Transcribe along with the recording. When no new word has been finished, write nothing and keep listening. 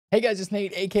Hey guys, it's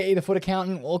Nate, aka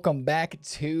TheFutAccountant. Welcome back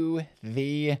to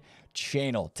the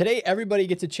channel. Today, everybody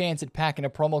gets a chance at packing a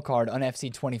promo card on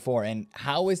FC24. And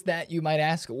how is that, you might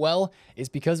ask? Well, it's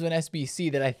because of an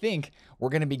SBC that I think we're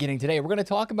going to be getting today. We're going to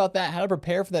talk about that, how to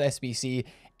prepare for that SBC,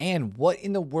 and what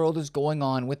in the world is going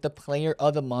on with the player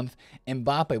of the month,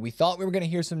 Mbappe. We thought we were going to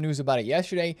hear some news about it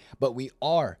yesterday, but we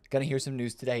are going to hear some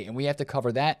news today, and we have to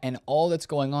cover that and all that's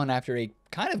going on after a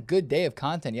kind of good day of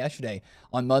content yesterday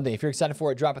on Monday. If you're excited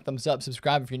for it, drop a thumbs up,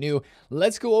 subscribe if you're new.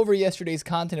 Let's go over yesterday's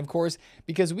content, of course,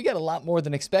 because we got a lot more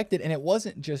than expected, and it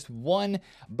wasn't just one,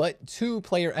 but two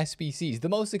player SBCs. The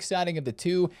most exciting of the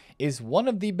two is one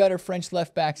of the better French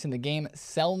left backs in the game,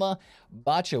 Selma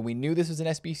Bacha. We knew this was an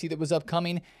SBC that was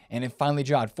upcoming, and it finally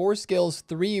dropped. 4 skills,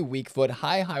 3 weak foot,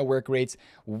 high work rates,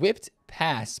 whipped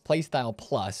pass, playstyle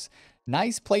plus.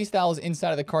 Nice playstyles inside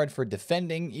of the card for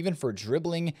defending, even for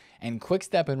dribbling, and quick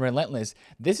step and relentless.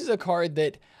 This is a card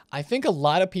that I think a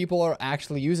lot of people are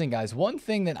actually using, guys. One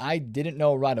thing that I didn't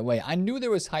know right away, I knew there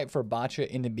was hype for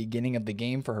Bacha in the beginning of the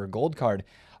game for her gold card.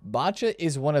 Bacha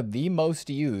is one of the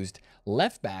most used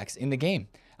left backs in the game.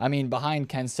 I mean, behind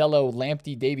Cancelo,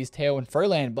 Lamptey, Davies, Teo, and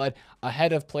Furlan, but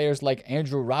ahead of players like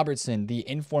Andrew Robertson. The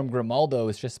informed Grimaldo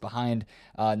is just behind.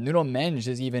 Nuno Mendes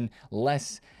is even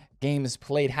less games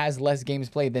played, has less games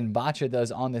played than Bacha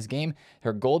does on this game.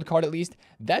 Her gold card, at least,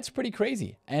 that's pretty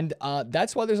crazy. And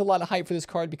that's why there's a lot of hype for this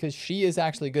card, because she is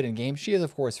actually good in game. She is,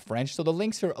 of course, French, so the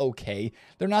links are okay.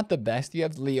 They're not the best. You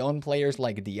have Lyon players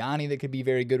like Diani that could be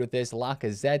very good with this.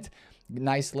 Lacazette,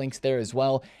 nice links there as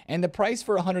well. And the price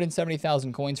for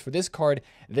 170,000 coins for this card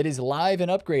that is live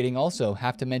and upgrading, also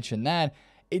have to mention that.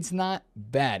 It's not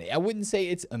bad. I wouldn't say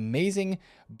it's amazing,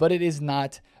 but it is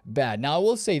not bad. Now, I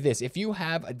will say this. If you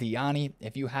have a Diani,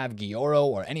 if you have Guilloro,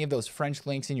 or any of those French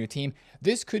links in your team,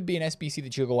 this could be an SBC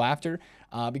that you'll go after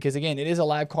because, again, it is a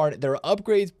live card. There are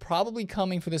upgrades probably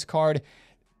coming for this card.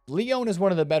 Lyon is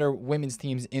one of the better women's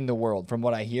teams in the world, from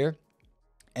what I hear.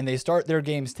 And they start their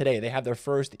games today. They have their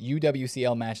first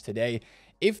UWCL match today.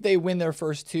 If they win their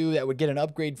first 2, that would get an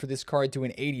upgrade for this card to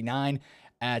an 89.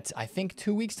 At, I think,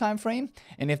 2 weeks time frame.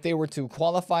 And if they were to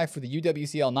qualify for the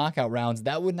UWCL knockout rounds,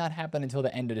 that would not happen until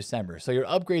the end of December. So your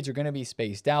upgrades are going to be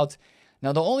spaced out.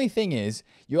 Now, the only thing is,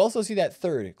 you also see that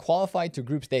third, qualified to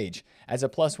group stage, as a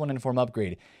 +1 inform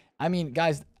upgrade. I mean,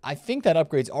 guys, I think that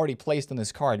upgrade's already placed on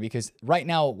this card, because right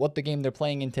now, what the game they're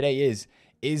playing in today is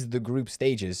the group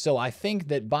stages. So I think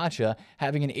that Bacha,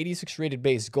 having an 86 rated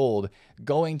base gold,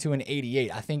 going to an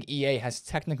 88, I think EA has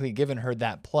technically given her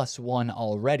that +1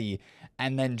 already,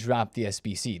 and then dropped the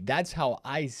SBC. That's how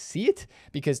I see it,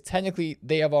 because technically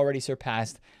they have already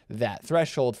surpassed that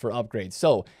threshold for upgrades.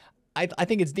 So I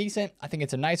think it's decent. I think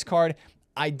it's a nice card.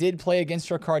 I did play against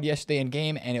her card yesterday in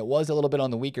game, and it was a little bit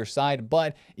on the weaker side.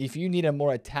 But if you need a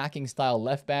more attacking style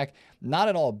left back, not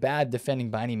at all bad defending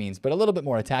by any means, but a little bit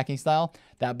more attacking style,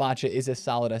 that Bacha is a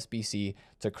solid SBC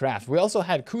to craft. We also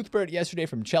had Cuthbert yesterday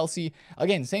from Chelsea.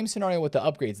 Again, same scenario with the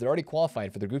upgrades. They're already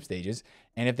qualified for the group stages.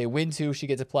 And if they win 2, she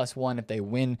gets a +1. If they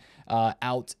win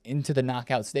out into the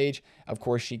knockout stage, of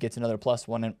course, she gets another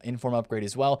 +1 inform upgrade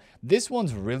as well. This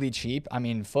one's really cheap. I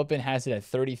mean, Footbin has it at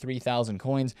 33,000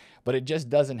 coins, but it just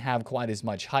doesn't have quite as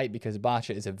much hype because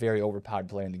Bacha is a very overpowered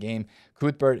player in the game.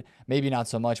 Cuthbert, maybe not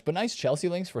so much, but nice Chelsea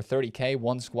links for 30K,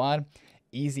 1 squad.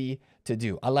 Easy to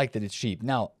do. I like that it's cheap.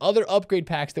 Now, other upgrade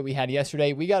packs that we had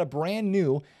yesterday, we got a brand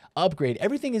new upgrade.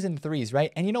 Everything is in 3s,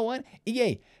 right? And you know what?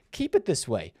 EA, keep it this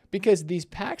way, because these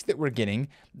packs that we're getting,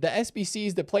 the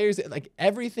SBCs, the players, like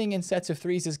everything in sets of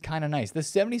 3s is kind of nice. The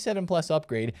 77 plus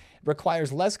upgrade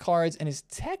requires less cards and is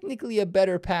technically a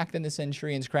better pack than the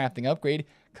Centurion's crafting upgrade,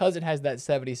 because it has that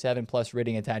 77 plus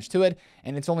rating attached to it,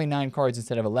 and it's only 9 cards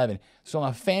instead of 11. So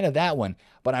I'm a fan of that one,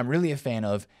 but I'm really a fan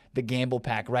of the gamble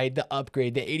pack, right? The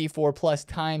upgrade, the 84 plus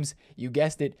times, you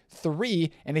guessed it,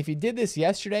 3. And if you did this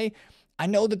yesterday, I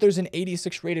know that there's an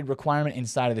 86 rated requirement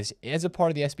inside of this. As a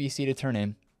part of the SBC to turn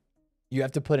in, you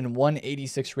have to put in one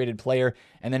 86 rated player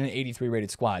and then an 83 rated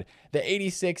squad. The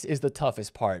 86 is the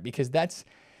toughest part, because that's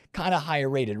kind of higher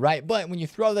rated, right? But when you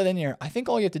throw that in there, I think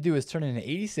all you have to do is turn in an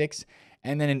 86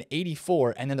 and then an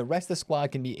 84, and then the rest of the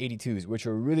squad can be 82s, which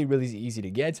are really, really easy to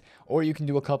get, or you can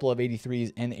do a couple of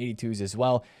 83s and 82s as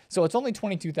well. So it's only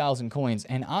 22,000 coins,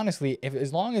 and honestly,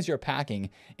 as long as you're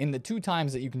packing in the 2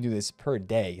 times that you can do this per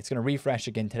day, it's going to refresh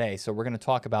again today, so we're going to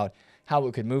talk about how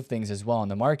it could move things as well in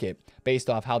the market based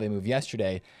off how they moved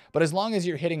yesterday. But as long as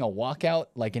you're hitting a walkout,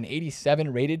 like an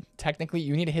 87 rated, technically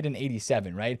you need to hit an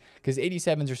 87, right? Because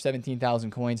 87s are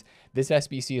 17,000 coins. This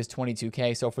SBC is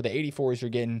 22K. So for the 84s, you're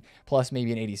getting plus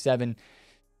maybe an 87.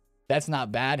 That's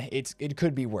not bad. It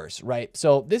could be worse, right?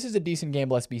 So this is a decent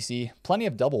gamble SBC. Plenty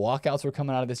of double walkouts were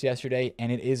coming out of this yesterday,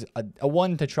 and it is a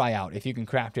one to try out if you can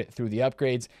craft it through the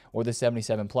upgrades or the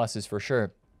 77 pluses for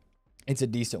sure. It's a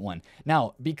decent one.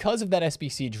 Now, because of that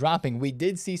SBC dropping, we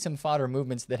did see some fodder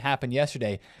movements that happened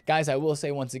yesterday. Guys, I will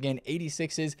say once again,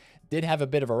 86s did have a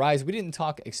bit of a rise. We didn't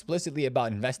talk explicitly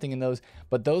about investing in those,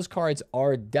 but those cards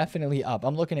are definitely up.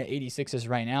 I'm looking at 86s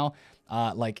right now.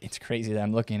 Like, it's crazy that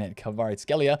I'm looking at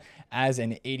Kvaratskhelia as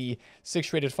an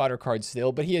 86 rated fodder card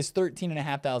still, but he has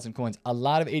 13,500 coins. A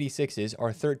lot of 86s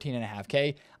are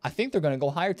 13.5K. I think they're going to go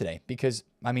higher today because,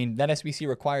 I mean, that SBC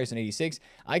requires an 86.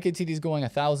 I could see these going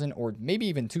 1,000 or maybe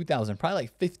even 2,000, probably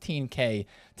like 15K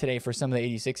today for some of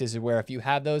the 86s, where if you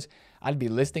have those, I'd be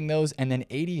listing those. And then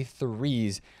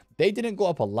 83s, they didn't go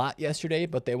up a lot yesterday,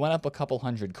 but they went up a couple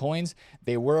hundred coins.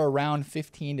 They were around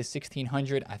 15 to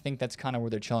 1,600. I think that's kind of where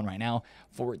they're chilling right now,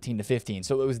 14 to 15.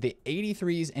 So it was the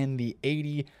 83s and the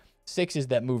 86s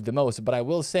that moved the most. But I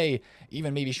will say,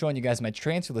 even maybe showing you guys my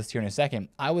transfer list here in a second,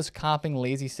 I was copping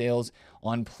lazy sales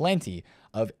on plenty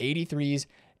of 83s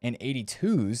and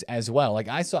 82s as well. Like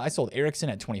I sold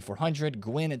Erickson at 2,400,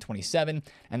 Gwyn at 27,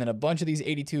 and then a bunch of these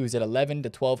 82s at 11 to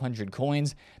 1,200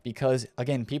 coins because,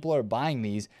 again, people are buying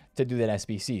these to do that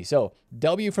SBC. So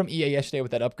W from EA yesterday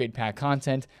with that upgrade pack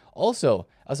content. Also,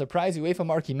 a surprise UEFA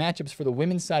marquee matchups for the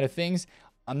women's side of things.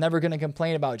 I'm never going to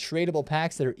complain about tradable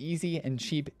packs that are easy and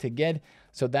cheap to get.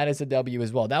 So that is a W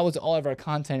as well. That was all of our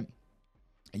content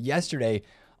yesterday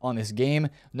on this game.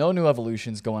 No new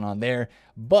evolutions going on there,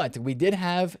 but we did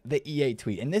have the EA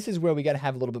tweet, and this is where we got to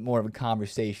have a little bit more of a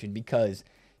conversation because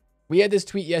we had this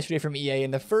tweet yesterday from EA,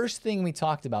 and the first thing we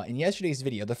talked about in yesterday's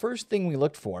video, the first thing we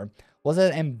looked for was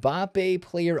an Mbappe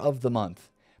player of the month,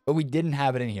 but we didn't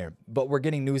have it in here. But we're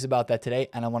getting news about that today,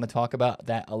 and I want to talk about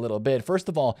that a little bit. First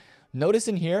of all, notice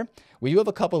in here, we do have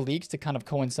a couple leaks to kind of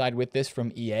coincide with this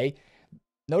from EA.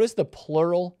 Notice the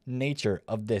plural nature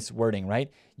of this wording,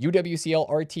 right? UWCL,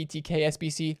 RTTK,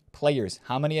 SBC, players.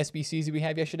 How many SBCs did we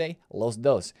have yesterday? Los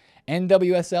dos.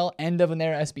 NWSL, end of an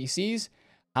era SBCs.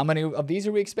 How many of these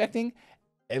are we expecting?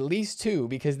 At least 2,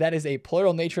 because that is a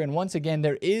plural nature. And once again,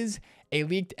 there is a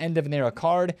leaked end of an era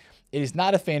card. It is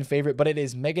not a fan favorite, but it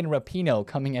is Megan Rapinoe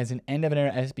coming as an end of an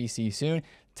era SBC soon.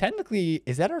 Technically,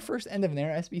 is that our first end of an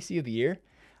era SBC of the year?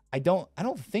 I don't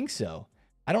think so.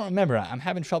 I don't remember. I'm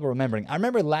having trouble remembering. I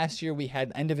remember last year we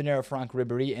had end of an era Franck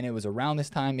Ribéry, and it was around this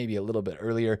time, maybe a little bit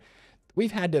earlier.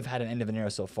 We've had to have had an end of an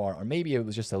era so far, or maybe it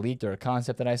was just a leak or a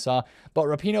concept that I saw. But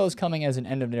Rapinoe is coming as an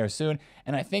end of an era soon,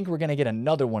 and I think we're going to get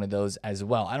another one of those as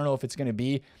well. I don't know if it's going to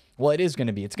be, well, it is going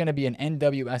to be. It's going to be an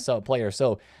NWSL player.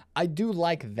 So I do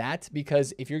like that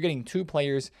because if you're getting 2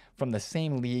 players from the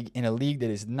same league in a league that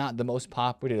is not the most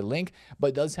popular to link,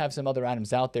 but does have some other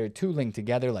items out there to link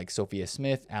together, like Sophia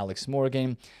Smith, Alex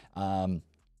Morgan,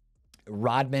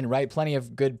 Rodman, right? Plenty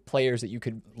of good players that you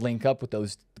could link up with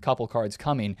those couple cards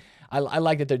coming. I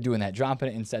like that they're doing that, dropping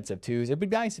it in sets of 2s. It'd be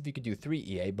nice if you could do 3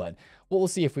 EA, but we'll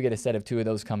see if we get a set of 2 of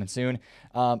those coming soon.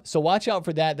 So watch out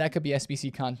for that. That could be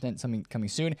SBC content, something coming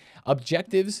soon.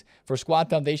 Objectives for Squad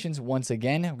Foundations. Once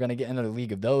again, we're going to get another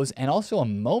league of those, and also a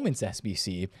Moments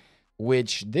SBC,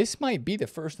 which this might be the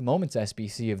first Moments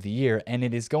SBC of the year, and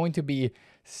it is going to be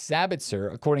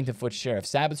Sabitzer, according to Foot Sheriff.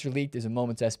 Sabitzer leaked as a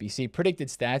Moments SBC. Predicted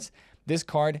stats. This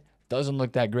card doesn't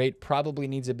look that great. Probably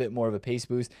needs a bit more of a pace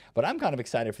boost, but I'm kind of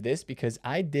excited for this because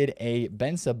I did a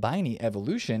Ben Sabini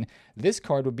evolution. This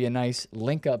card would be a nice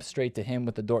link up straight to him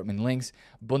with the Dortmund links,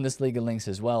 Bundesliga links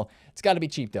as well. It's got to be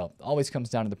cheap though. Always comes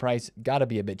down to the price. Got to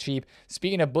be a bit cheap.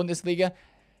 Speaking of Bundesliga,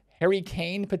 Harry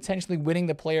Kane potentially winning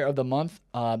the player of the month.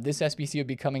 This SBC will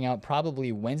be coming out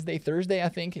probably Wednesday, Thursday, I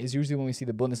think, is usually when we see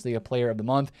the Bundesliga player of the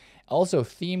month. Also,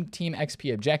 themed Team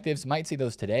XP objectives. Might see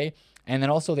those today. And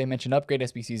then also they mentioned upgrade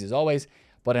SBCs as always,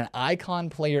 but an icon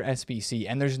player SBC.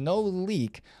 And there's no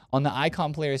leak on the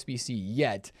icon player SBC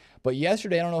yet. But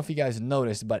yesterday, I don't know if you guys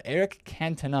noticed, but Eric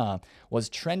Cantona was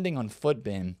trending on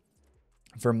Footbin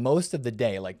for most of the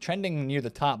day, like trending near the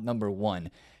top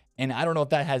 #1. And I don't know if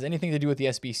that has anything to do with the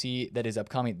SBC that is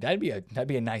upcoming. That'd be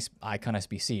a nice icon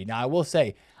SBC. Now, I will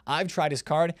say, I've tried his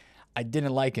card. I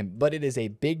didn't like him, but it is a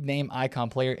big name icon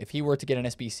player. If he were to get an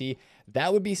SBC,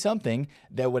 that would be something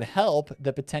that would help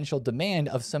the potential demand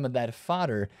of some of that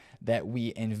fodder that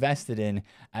we invested in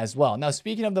as well. Now,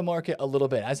 speaking of the market a little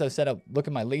bit, as I said, look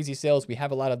at my lazy sales. We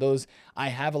have a lot of those. I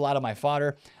have a lot of my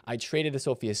fodder. I traded a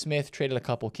Sophia Smith, traded a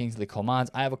couple Kingsley Comans.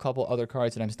 I have a couple other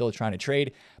cards that I'm still trying to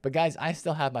trade. But guys, I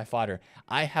still have my fodder.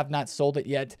 I have not sold it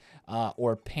yet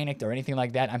or panicked or anything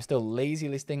like that. I'm still lazy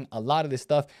listing a lot of this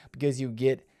stuff because you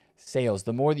get sales.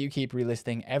 The more that you keep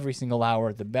relisting every single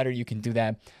hour, the better you can do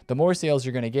that, the more sales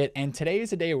you're going to get. And today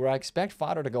is a day where I expect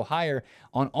fodder to go higher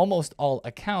on almost all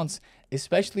accounts,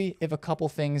 especially if a couple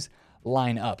things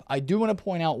line up. I do want to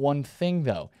point out one thing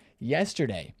though.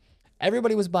 Yesterday,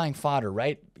 everybody was buying fodder,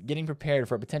 right? Getting prepared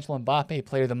for a potential Mbappe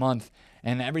Player of the Month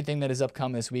and everything that is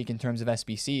upcoming this week in terms of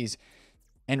SBCs.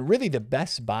 And really the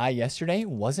best buy yesterday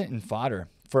wasn't in fodder.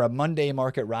 For a Monday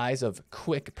market rise of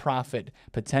quick profit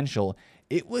potential,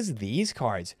 it was these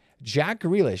cards. Jack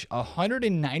Grealish,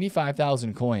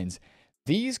 195,000 coins.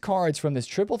 These cards from this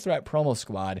triple threat promo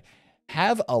squad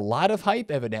have a lot of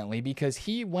hype, evidently, because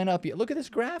he went up. Look at this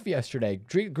graph yesterday.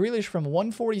 Grealish from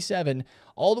 147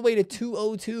 all the way to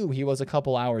 202 he was a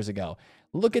couple hours ago.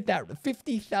 Look at that,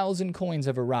 50,000 coins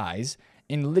of a rise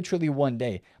in literally one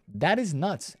day. That is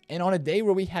nuts. And on a day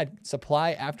where we had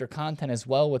supply after content as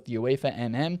well with the UEFA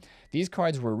MM, these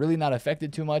cards were really not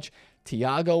affected too much.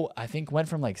 Thiago, I think, went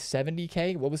from like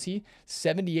 70K. What was he?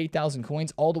 78,000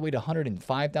 coins all the way to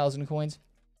 105,000 coins.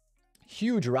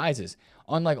 Huge rises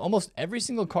on like almost every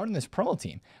single card in this promo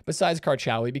team, besides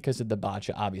Karchawi because of the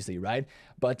Bacha, obviously, right?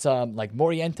 But like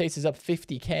Morientes is up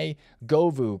 50K,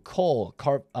 Govu, Cole,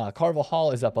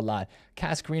 Carvajal is up a lot,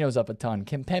 Cascarino's up a ton,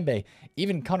 Kimpembe,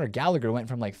 even Conor Gallagher went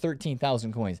from like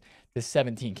 13,000 coins to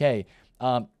 17K.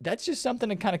 That's just something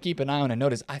to kind of keep an eye on and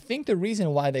notice. I think the reason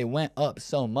why they went up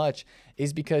so much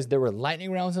is because there were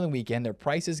lightning rounds on the weekend. Their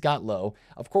prices got low.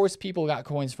 Of course, people got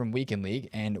coins from Weekend League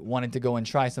and wanted to go and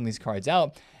try some of these cards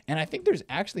out. And I think there's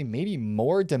actually maybe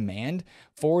more demand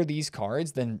for these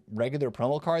cards than regular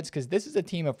promo cards because this is a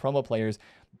team of promo players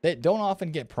that don't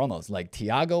often get promos. Like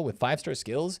Thiago with 5-star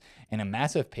skills and a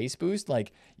massive pace boost.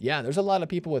 Like, yeah, there's a lot of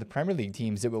people with Premier League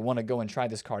teams that would want to go and try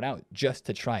this card out just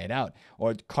to try it out.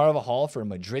 Or Carvajal for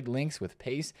Madrid links with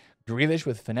pace, Grealish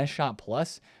with finesse shot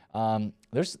plus.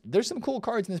 There's some cool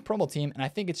cards in this promo team, and I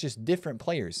think it's just different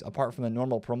players apart from the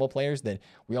normal promo players that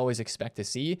we always expect to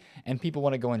see, and people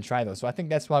want to go and try those. So I think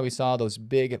that's why we saw those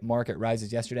big market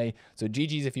rises yesterday. So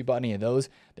GG's if you bought any of those.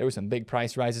 There were some big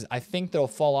price rises. I think they'll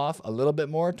fall off a little bit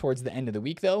more towards the end of the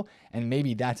week though, and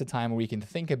maybe that's a time where we can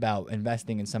think about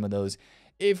investing in some of those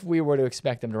if we were to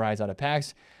expect them to rise out of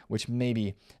packs, which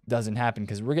maybe doesn't happen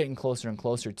because we're getting closer and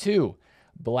closer to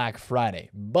Black Friday.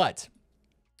 But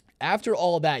after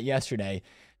all of that yesterday,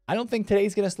 I don't think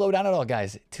today's going to slow down at all,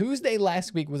 guys. Tuesday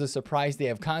last week was a surprise day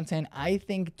of content. I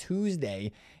think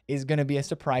Tuesday is going to be a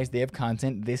surprise day of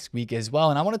content this week as well.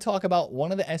 And I want to talk about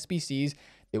one of the SBCs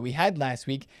that we had last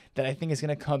week that I think is going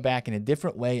to come back in a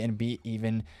different way and be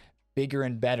even bigger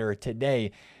and better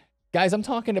today. Guys, I'm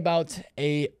talking about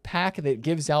a pack that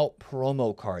gives out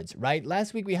promo cards, right?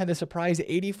 Last week we had the surprise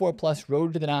 84 plus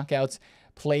Road to the Knockouts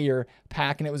player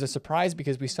pack, and it was a surprise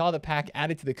because we saw the pack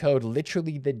added to the code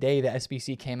literally the day the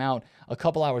SBC came out a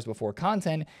couple hours before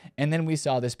content, and then we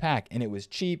saw this pack and it was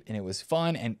cheap and it was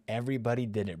fun and everybody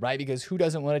did it, right? Because who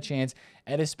doesn't want a chance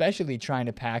at especially trying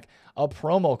to pack a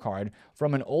promo card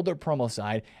from an older promo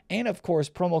side, and of course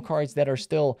promo cards that are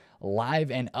still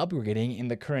live and upgrading in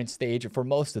the current stage for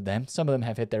most of them. Some of them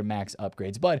have hit their max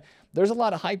upgrades, but there's a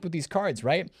lot of hype with these cards,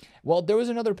 right? Well, there was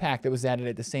another pack that was added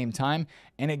at the same time,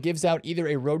 and it gives out either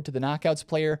a Road to the Knockouts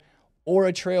player or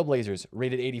a Trailblazers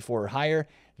rated 84 or higher.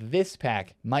 This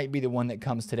pack might be the one that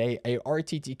comes today, a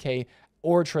RTTK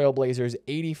or Trailblazers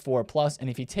 84 plus. And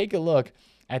if you take a look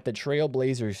at the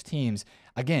Trailblazers teams,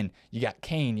 again, you got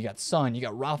Kane, you got Son, you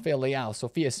got Rafael Leao,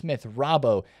 Sophia Smith,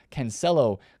 Robbo,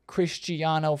 Cancelo,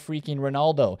 Cristiano freaking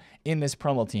Ronaldo in this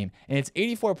promo team. And it's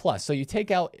 84 plus. So you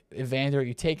take out Evander,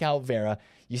 you take out Vera,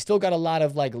 you still got a lot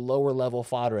of like lower level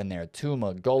fodder in there.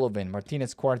 Tuma, Golovin,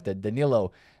 Martinez Cuarta,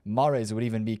 Danilo, Mahrez would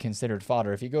even be considered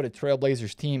fodder. If you go to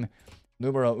Trailblazers team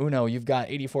numero uno, you've got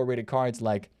 84 rated cards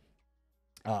like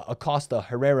Acosta,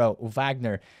 Herrera,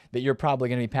 Wagner that you're probably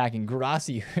going to be packing.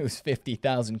 Grassi, who's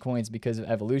 50,000 coins because of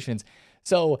evolutions.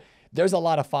 So there's a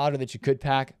lot of fodder that you could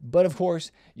pack, but of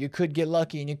course you could get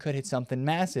lucky and you could hit something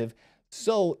massive.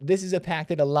 So this is a pack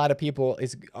that a lot of people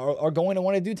are going to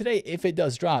want to do today if it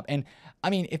does drop. And I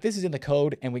mean, if this is in the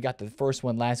code and we got the first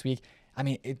one last week, I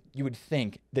mean, you would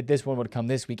think that this one would come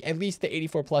this week. At least the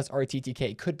 84 plus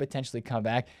RTTK could potentially come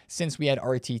back since we had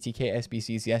RTTK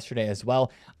SBCs yesterday as well.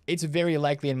 It's very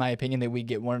likely, in my opinion, that we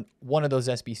get one of those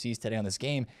SBCs today on this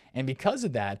game. And because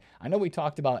of that, I know we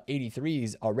talked about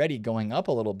 83s already going up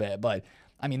a little bit, but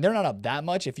I mean, they're not up that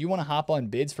much. If you want to hop on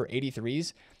bids for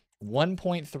 83s,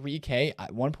 1.3K,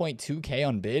 1.2K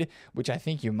on bid, which I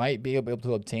think you might be able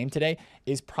to obtain today,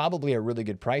 is probably a really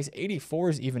good price.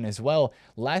 84s even as well.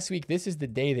 Last week, this is the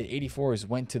day that 84s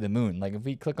went to the moon. Like if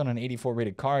we click on an 84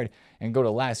 rated card and go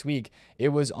to last week, it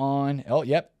was on, oh,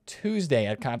 yep, Tuesday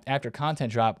after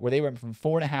content drop, where they went from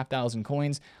 4,500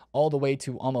 coins all the way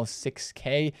to almost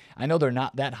 6K. I know they're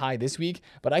not that high this week,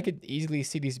 but I could easily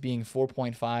see these being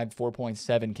 4.5,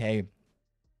 4.7K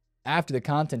after the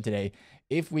content today.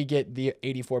 If we get the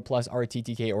 84 plus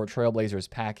RTTK or Trailblazers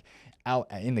pack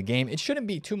out in the game, it shouldn't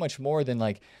be too much more than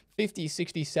like 50,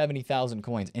 60, 70,000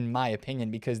 coins, in my opinion,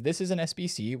 because this is an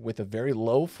SBC with a very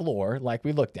low floor, like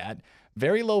we looked at,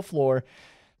 very low floor,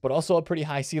 but also a pretty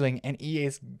high ceiling, and EA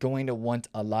is going to want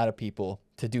a lot of people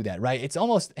to do that, right? It's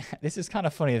almost, this is kind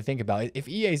of funny to think about. If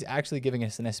EA is actually giving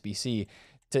us an SBC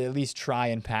to at least try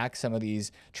and pack some of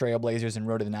these Trailblazers and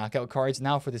Road to the Knockout cards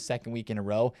now for the second week in a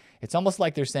row, it's almost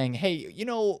like they're saying, hey, you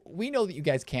know, we know that you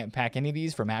guys can't pack any of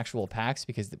these from actual packs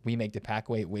because we make the pack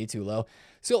weight way too low.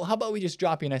 So how about we just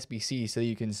drop you an SBC so that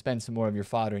you can spend some more of your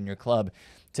fodder in your club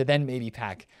to then maybe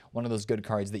pack one of those good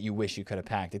cards that you wish you could have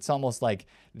packed. It's almost like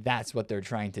that's what they're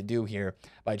trying to do here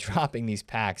by dropping these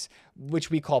packs, which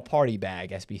we call party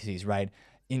bag SBCs, right,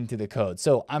 into the code.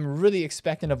 So I'm really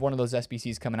expecting of one of those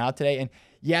SBCs coming out today. And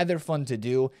yeah, they're fun to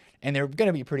do, and they're going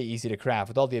to be pretty easy to craft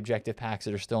with all the objective packs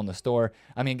that are still in the store.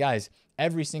 I mean, guys,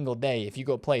 every single day, if you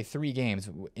go play 3 games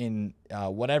in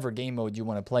whatever game mode you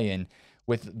want to play in,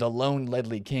 with the lone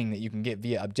Ledley King that you can get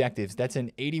via objectives, that's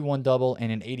an 81 double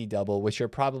and an 80 double, which you're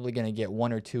probably going to get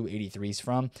 1 or 2 83s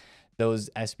from those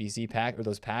SBC pack or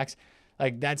those packs.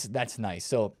 Like that's nice.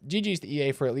 So GG's to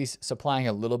EA for at least supplying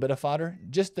a little bit of fodder,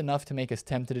 just enough to make us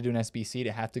tempted to do an SBC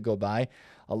to have to go buy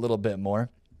a little bit more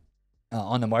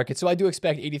on the market. So I do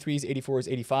expect 83s,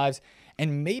 84s, 85s,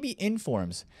 and maybe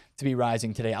Informs to be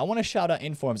rising today. I want to shout out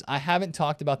Informs. I haven't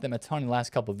talked about them a ton in the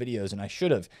last couple of videos, and I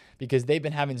should have, because they've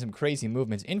been having some crazy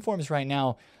movements. Informs right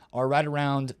now are right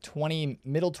around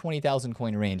middle 20,000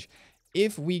 coin range.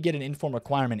 If we get an Inform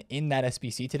requirement in that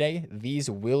SBC today, these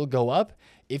will go up.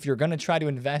 If you're going to try to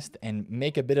invest and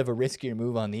make a bit of a riskier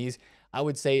move on these, I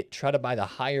would say try to buy the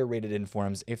higher rated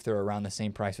Informs if they're around the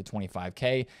same price of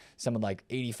 25K. Some of like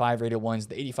 85 rated ones.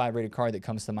 The 85 rated card that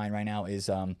comes to mind right now is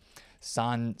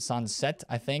Sunset,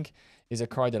 I think, is a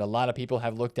card that a lot of people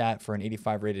have looked at for an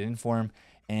 85 rated Inform.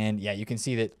 And yeah, you can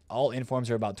see that all Informs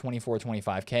are about 24,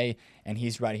 25K, and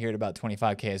he's right here at about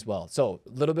 25K as well. So a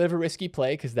little bit of a risky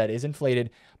play because that is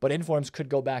inflated, but Informs could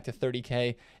go back to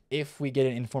 30K if we get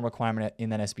an Inform requirement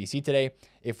in that SBC today.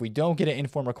 If we don't get an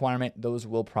Inform requirement, those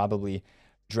will probably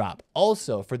drop.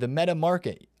 Also, for the meta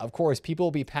market, of course, people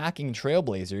will be packing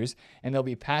Trailblazers, and they'll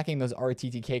be packing those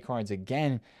RTTK cards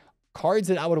again. Cards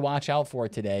that I would watch out for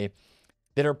today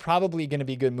that are probably going to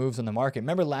be good moves on the market.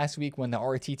 Remember last week when the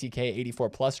RTTK 84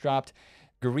 plus dropped,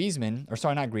 Griezmann, or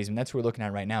sorry, not Griezmann, that's what we're looking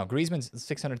at right now. Griezmann's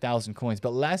 600,000 coins,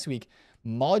 but last week,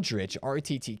 Modric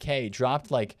RTTK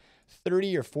dropped like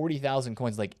 30 or 40,000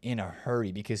 coins like in a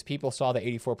hurry because people saw the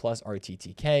 84 plus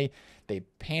RTTK, they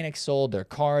panic sold their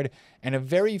card, and a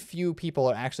very few people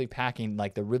are actually packing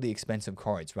like the really expensive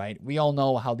cards, right? We all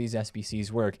know how these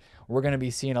SBCs work. We're going to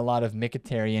be seeing a lot of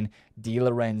Mkhitaryan, Di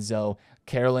Lorenzo,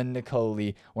 Carolyn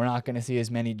Nicoli. We're not going to see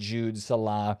as many Jude,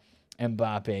 Salah,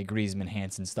 Mbappe, Griezmann,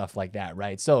 Hansen, stuff like that,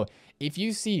 right? So if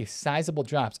you see sizable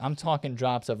drops, I'm talking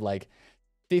drops of like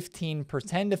 10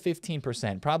 to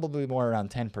 15%, probably more around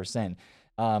 10%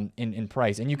 in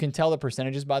price. And you can tell the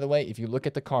percentages, by the way, if you look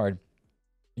at the card,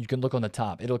 you can look on the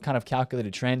top. It'll kind of calculate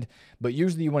a trend, but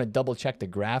usually you want to double check the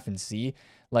graph and see.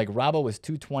 Like Robbo was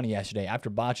 220 yesterday. After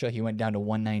Bacha, he went down to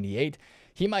 198.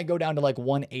 He might go down to like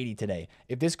 180 today.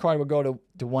 If this card would go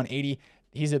to 180,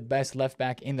 he's the best left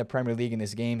back in the Premier League in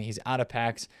this game. He's out of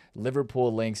packs,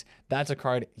 Liverpool links. That's a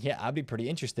card, yeah, I'd be pretty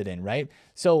interested in, right?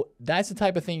 So that's the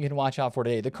type of thing you can watch out for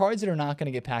today. The cards that are not going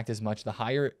to get packed as much, the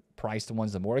higher priced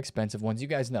ones, the more expensive ones, you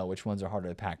guys know which ones are harder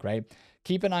to pack, right?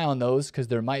 Keep an eye on those because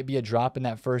there might be a drop in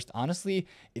that first. Honestly,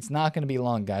 it's not going to be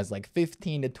long, guys, like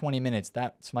 15 to 20 minutes.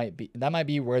 That might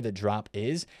be where the drop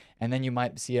is, and then you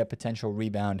might see a potential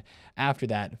rebound after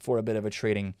that for a bit of a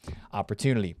trading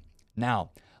opportunity.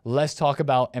 Now, let's talk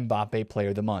about Mbappe Player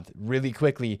of the Month really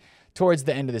quickly towards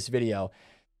the end of this video.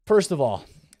 First of all,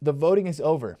 the voting is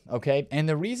over, okay? And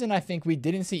the reason I think we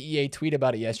didn't see EA tweet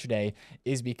about it yesterday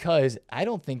is because I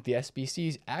don't think the SBC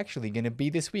is actually going to be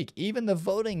this week. Even the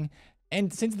voting,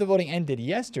 and since the voting ended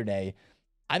yesterday,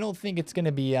 I don't think it's going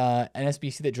to be an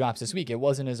SBC that drops this week. It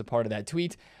wasn't as a part of that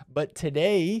tweet. But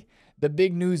today, the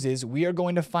big news is we are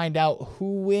going to find out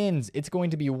who wins. It's going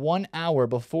to be 1 hour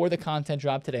before the content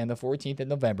drop today on the 14th of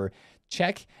November.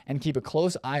 Check and keep a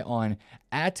close eye on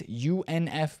at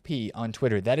UNFP on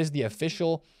Twitter. That is the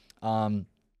official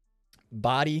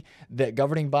body, the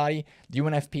governing body. The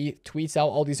UNFP tweets out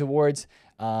all these awards.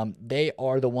 They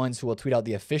are the ones who will tweet out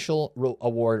the official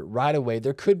award right away.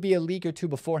 There could be a leak or two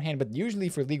beforehand, but usually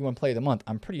for League One Player of the Month,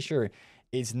 I'm pretty sure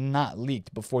it's not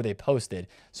leaked before they post it.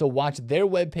 So watch their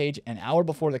webpage an hour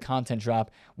before the content drop.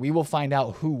 We will find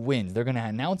out who wins. They're going to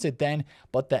announce it then,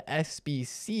 but the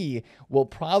SBC will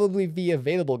probably be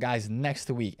available, guys,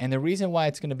 next week. And the reason why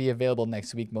it's going to be available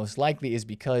next week most likely is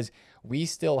because we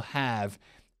still have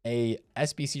a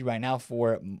SBC right now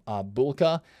for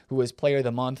Bulka, who was Player of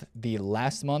the Month the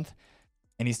last month,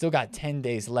 and he's still got 10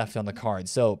 days left on the card.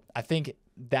 So I think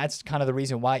that's kind of the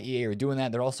reason why EA are doing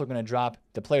that. They're also going to drop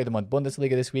the Player of the Month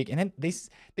Bundesliga this week, and then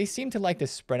they seem to like to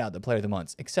spread out the Player of the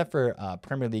Months, except for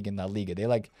Premier League and La Liga.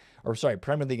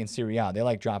 Premier League and Serie A. They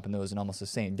like dropping those in almost the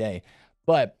same day.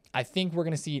 But I think we're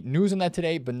going to see news on that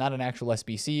today, but not an actual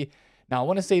SBC. Now I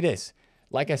want to say this.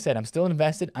 Like I said, I'm still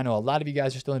invested. I know a lot of you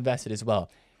guys are still invested as well.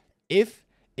 If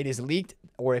it is leaked,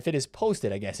 or if it is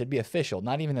posted, I guess it'd be official,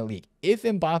 not even a leak. If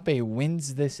Mbappe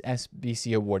wins this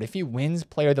SBC award, if he wins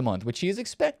Player of the Month, which he is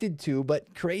expected to,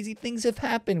 but crazy things have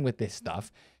happened with this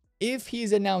stuff. If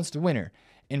he's announced winner,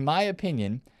 in my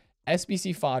opinion,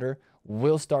 SBC fodder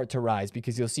will start to rise,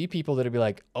 because you'll see people that'll be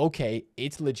like, okay,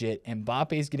 it's legit,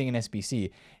 Mbappe is getting an SBC.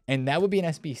 And that would be an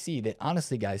SBC that,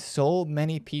 honestly, guys, so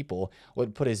many people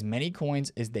would put as many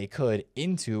coins as they could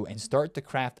into and start to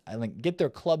craft, like, get their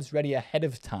clubs ready ahead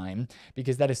of time,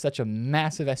 because that is such a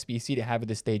massive SBC to have at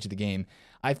this stage of the game.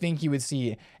 I think you would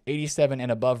see 87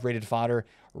 and above rated fodder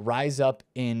rise up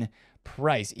in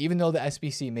price. Even though the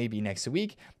SBC may be next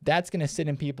week, that's going to sit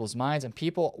in people's minds, and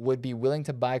people would be willing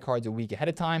to buy cards a week ahead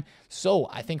of time. So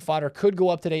I think fodder could go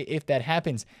up today if that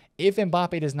happens. If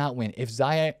Mbappe does not win, if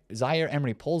Zaire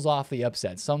Emery pulls off the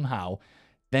upset somehow,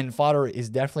 then fodder is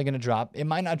definitely going to drop. It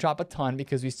might not drop a ton,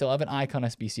 because we still have an icon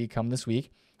SBC come this week.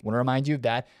 I want to remind you of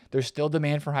that. There's still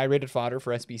demand for high-rated fodder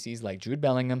for SBCs like Jude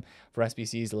Bellingham, for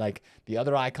SBCs like the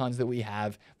other icons that we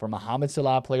have, for Mohamed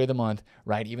Salah Player of the Month,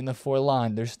 right? Even the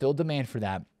Forlan, there's still demand for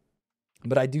that.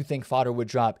 But I do think fodder would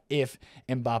drop if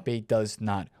Mbappe does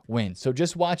not win. So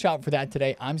just watch out for that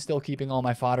today. I'm still keeping all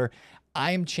my fodder.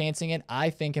 I'm chancing it. I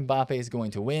think Mbappe is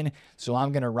going to win, so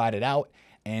I'm going to ride it out.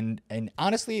 And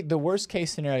honestly, the worst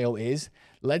case scenario is,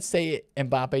 let's say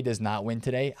Mbappe does not win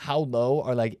today. How low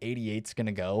are like 88s going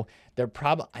to go? They're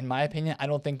probably, in my opinion, I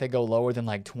don't think they go lower than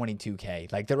like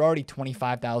 22K. Like, they're already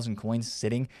 25,000 coins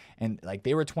sitting, and like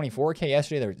they were 24K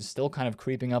yesterday. They're still kind of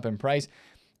creeping up in price.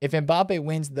 If Mbappe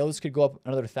wins, those could go up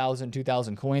another 1,000,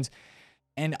 2,000 coins.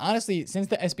 And honestly, since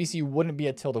the SBC wouldn't be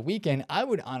until the weekend, I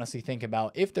would honestly think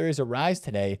about, if there is a rise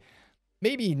today,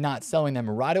 maybe not selling them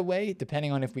right away,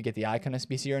 depending on if we get the icon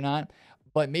SBC or not,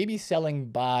 but maybe selling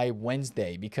by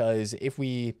Wednesday, because if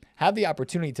we have the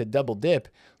opportunity to double dip,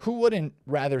 who wouldn't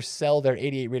rather sell their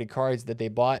 88 rated cards that they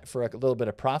bought for a little bit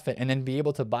of profit and then be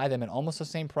able to buy them at almost the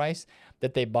same price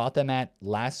that they bought them at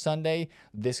last Sunday,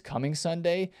 this coming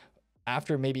Sunday,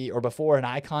 after maybe or before an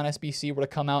icon SBC were to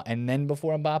come out, and then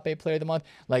before Mbappe Player of the Month?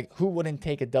 Like, who wouldn't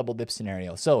take a double dip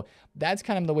scenario? So that's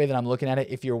kind of the way that I'm looking at it.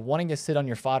 If you're wanting to sit on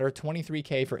your fodder,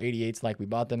 23K for 88s, like we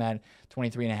bought them at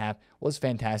 23.5, was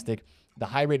fantastic. The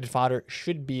high rated fodder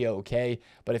should be okay,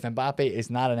 but if Mbappe is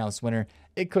not announced winner,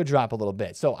 it could drop a little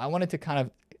bit. So I wanted to kind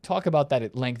of talk about that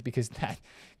at length, because that,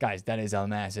 guys, that is a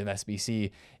massive SBC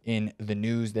in the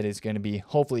news that is going to be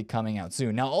hopefully coming out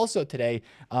soon. Now, also today,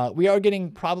 we are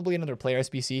getting probably another player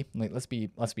SBC. Like, let's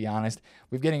be honest,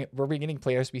 we're getting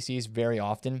player SBCs very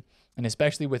often, and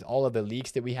especially with all of the leaks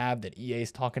that we have that EA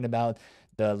is talking about.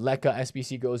 The Leka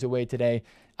SBC goes away today.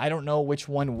 I don't know which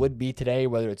one would be today,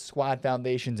 whether it's squad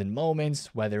foundations and moments,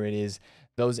 whether it is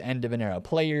those end of an era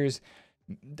players.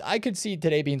 I could see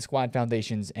today being squad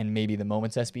foundations and maybe the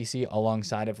moments SBC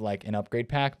alongside of like an upgrade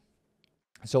pack.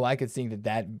 So I could see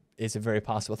that is a very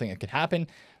possible thing that could happen.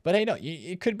 But hey, no,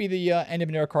 it could be the end of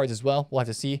an era cards as well. We'll have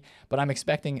to see. But I'm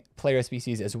expecting player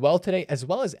SBCs as well today, as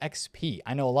well as XP.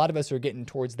 I know a lot of us are getting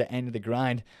towards the end of the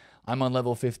grind. I'm on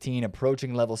level 15,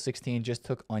 approaching level 16. Just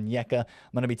took Onyeka.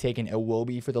 I'm going to be taking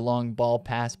Iwobi for the long ball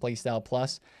pass playstyle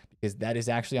plus, because that is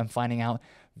actually, I'm finding out,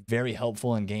 very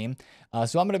helpful in game.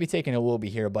 So I'm going to be taking Iwobi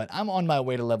here, but I'm on my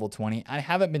way to level 20. I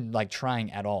haven't been like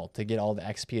trying at all to get all the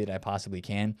XP that I possibly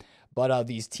can. But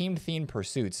these team-themed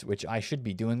pursuits, which I should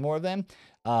be doing more of them,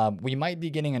 we might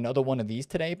be getting another one of these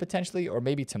today potentially, or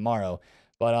maybe tomorrow.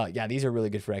 But yeah, these are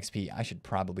really good for XP. I should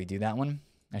probably do that one.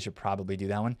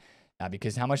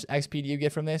 Because how much XP do you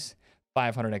get from this?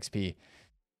 500 XP.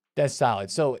 That's solid.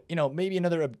 So, maybe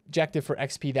another objective for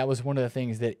XP. That was one of the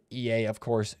things that EA, of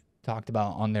course, talked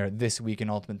about on their This Week in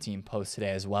Ultimate Team post today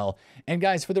as well. And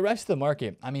guys, for the rest of the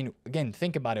market, I mean, again,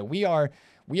 think about it. We are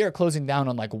closing down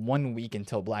on like 1 week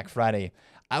until Black Friday.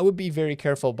 I would be very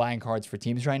careful buying cards for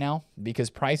teams right now because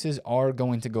prices are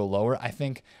going to go lower. I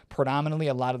think predominantly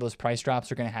a lot of those price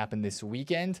drops are going to happen this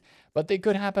weekend, but they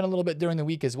could happen a little bit during the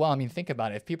week as well. I mean, think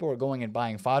about it. If people were going and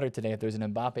buying fodder today, if there's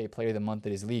an Mbappe Player of the Month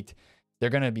that is leaked, they're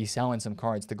going to be selling some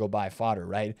cards to go buy fodder,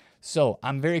 right? So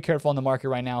I'm very careful on the market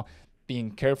right now,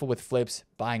 being careful with flips,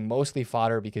 buying mostly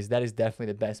fodder because that is definitely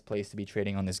the best place to be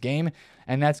trading on this game.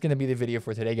 And that's going to be the video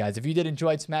for today, guys. If you did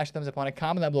enjoy it, smash thumbs up on it,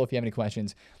 comment down below if you have any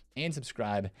questions, and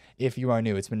subscribe if you are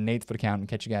new. It's been Nate, TheFutAccountant.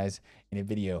 Catch you guys in a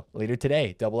video later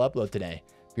today. Double upload today.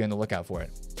 Be on the lookout for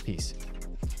it. Peace.